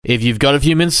If you've got a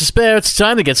few minutes to spare, it's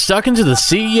time to get stuck into the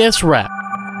CES wrap.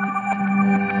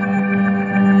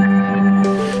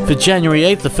 For January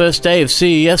 8th, the first day of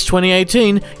CES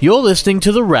 2018, you're listening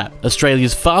to The Wrap,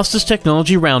 Australia's fastest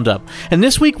technology roundup. And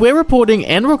this week we're reporting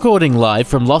and recording live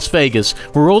from Las Vegas,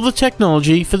 where all the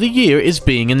technology for the year is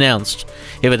being announced.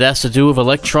 If it has to do with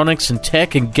electronics and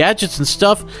tech and gadgets and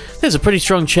stuff, there's a pretty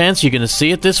strong chance you're going to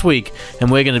see it this week,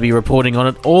 and we're going to be reporting on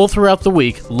it all throughout the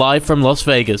week, live from Las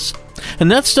Vegas.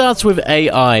 And that starts with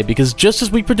AI, because just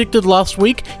as we predicted last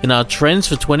week in our trends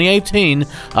for 2018,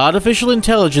 artificial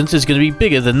intelligence is going to be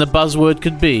bigger than the buzzword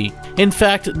could be. In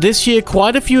fact, this year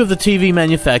quite a few of the TV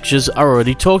manufacturers are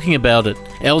already talking about it.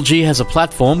 LG has a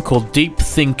platform called Deep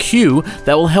ThinQ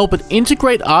that will help it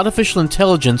integrate artificial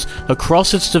intelligence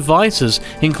across its devices,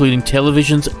 including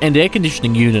televisions and air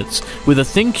conditioning units, with a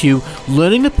ThinQ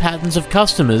learning the patterns of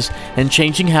customers and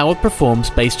changing how it performs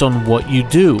based on what you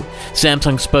do.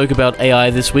 Samsung spoke about AI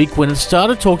this week when it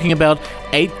started talking about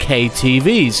 8K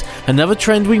TVs, another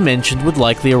trend we mentioned would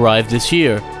likely arrive this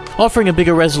year. Offering a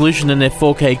bigger resolution than their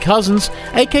 4K cousins,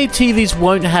 8K TVs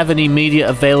won't have any media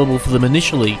available for them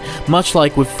initially, much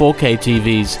like with 4K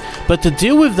TVs. But to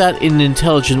deal with that in an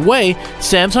intelligent way,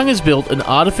 Samsung has built an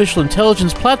artificial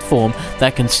intelligence platform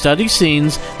that can study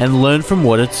scenes and learn from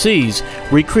what it sees,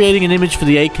 recreating an image for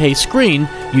the 8K screen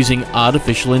using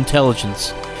artificial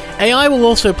intelligence. AI will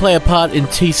also play a part in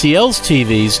TCL's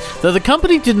TVs, though the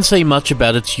company didn't say much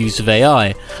about its use of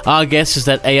AI. Our guess is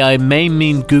that AI may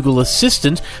mean Google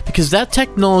Assistant, because that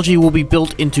technology will be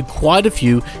built into quite a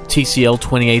few TCL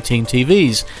 2018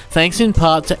 TVs, thanks in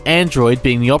part to Android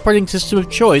being the operating system of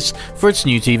choice for its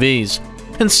new TVs.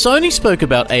 And Sony spoke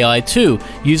about AI too,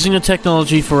 using the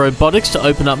technology for robotics to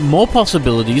open up more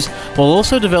possibilities while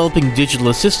also developing digital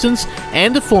assistants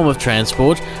and a form of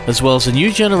transport, as well as a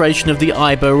new generation of the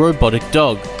Aibo robotic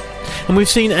dog. And we've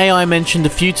seen AI mentioned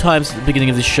a few times at the beginning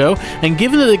of the show, and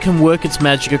given that it can work its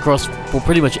magic across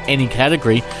pretty much any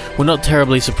category, we're not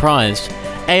terribly surprised.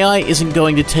 AI isn't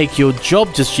going to take your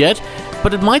job just yet,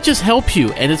 but it might just help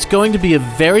you, and it's going to be a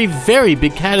very, very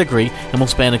big category and will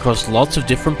span across lots of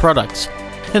different products.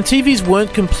 And TVs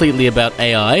weren't completely about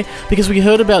AI, because we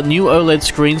heard about new OLED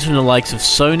screens from the likes of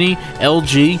Sony,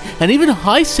 LG, and even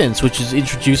Hisense, which is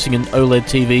introducing an OLED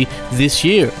TV this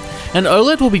year. And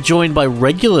OLED will be joined by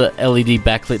regular LED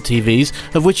backlit TVs,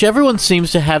 of which everyone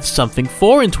seems to have something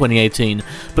for in 2018.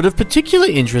 But of particular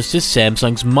interest is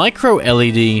Samsung's Micro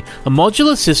LED, a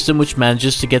modular system which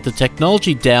manages to get the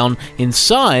technology down in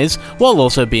size while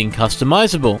also being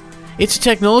customizable. It's a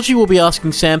technology we'll be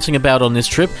asking Samsung about on this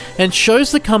trip, and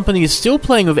shows the company is still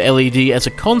playing with LED as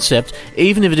a concept,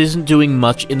 even if it isn't doing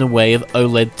much in the way of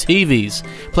OLED TVs.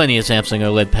 Plenty of Samsung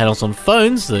OLED panels on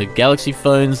phones, the Galaxy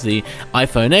phones, the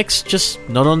iPhone X, just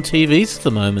not on TVs at the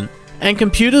moment. And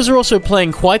computers are also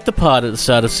playing quite the part at the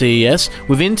start of CES,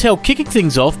 with Intel kicking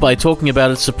things off by talking about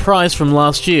its surprise from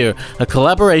last year, a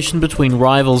collaboration between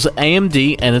rivals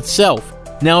AMD and itself.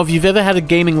 Now, if you've ever had a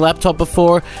gaming laptop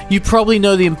before, you probably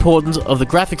know the importance of the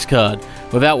graphics card.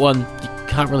 Without one, you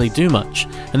can't really do much.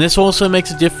 And this also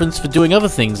makes a difference for doing other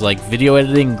things like video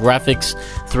editing, graphics,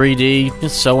 3D,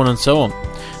 and so on and so on.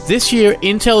 This year,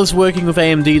 Intel is working with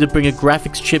AMD to bring a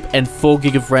graphics chip and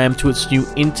 4GB of RAM to its new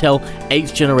Intel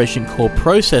 8th generation core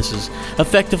processors,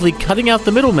 effectively cutting out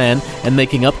the middleman and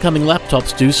making upcoming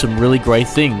laptops do some really great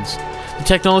things. The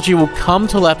technology will come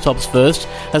to laptops first,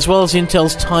 as well as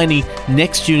Intel's tiny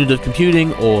Next Unit of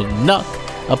Computing, or NUC,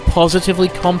 a positively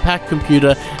compact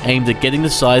computer aimed at getting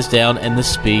the size down and the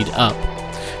speed up.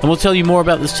 And we'll tell you more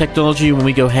about this technology when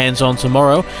we go hands-on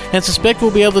tomorrow, and suspect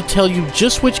we'll be able to tell you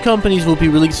just which companies will be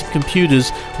releasing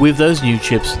computers with those new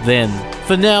chips then.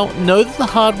 For now, know that the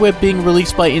hardware being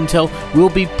released by Intel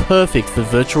will be perfect for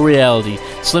virtual reality,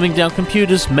 slimming down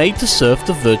computers made to surf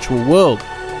the virtual world.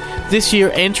 This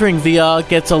year, entering VR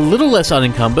gets a little less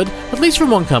unencumbered, at least from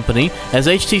one company, as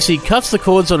HTC cuts the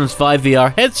cords on its Vive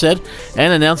VR headset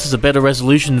and announces a better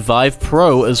resolution Vive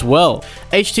Pro as well.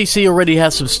 HTC already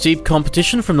has some steep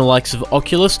competition from the likes of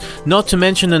Oculus, not to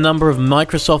mention the number of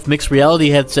Microsoft mixed reality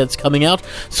headsets coming out,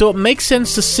 so it makes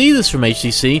sense to see this from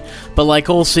HTC, but like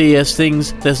all CES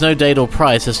things, there's no date or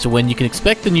price as to when you can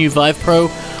expect the new Vive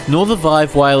Pro, nor the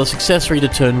Vive wireless accessory to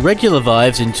turn regular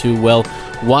Vives into, well,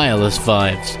 wireless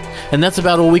Vives. And that's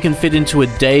about all we can fit into a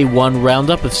day one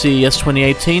roundup of CES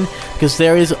 2018, because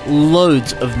there is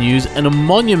loads of news and a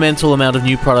monumental amount of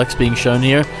new products being shown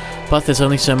here, but there's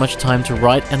only so much time to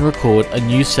write and record a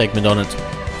news segment on it.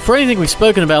 For anything we've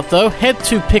spoken about though, head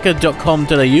to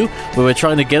picker.com.au, where we're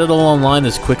trying to get it all online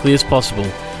as quickly as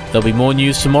possible. There'll be more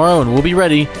news tomorrow and we'll be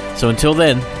ready, so until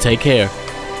then, take care.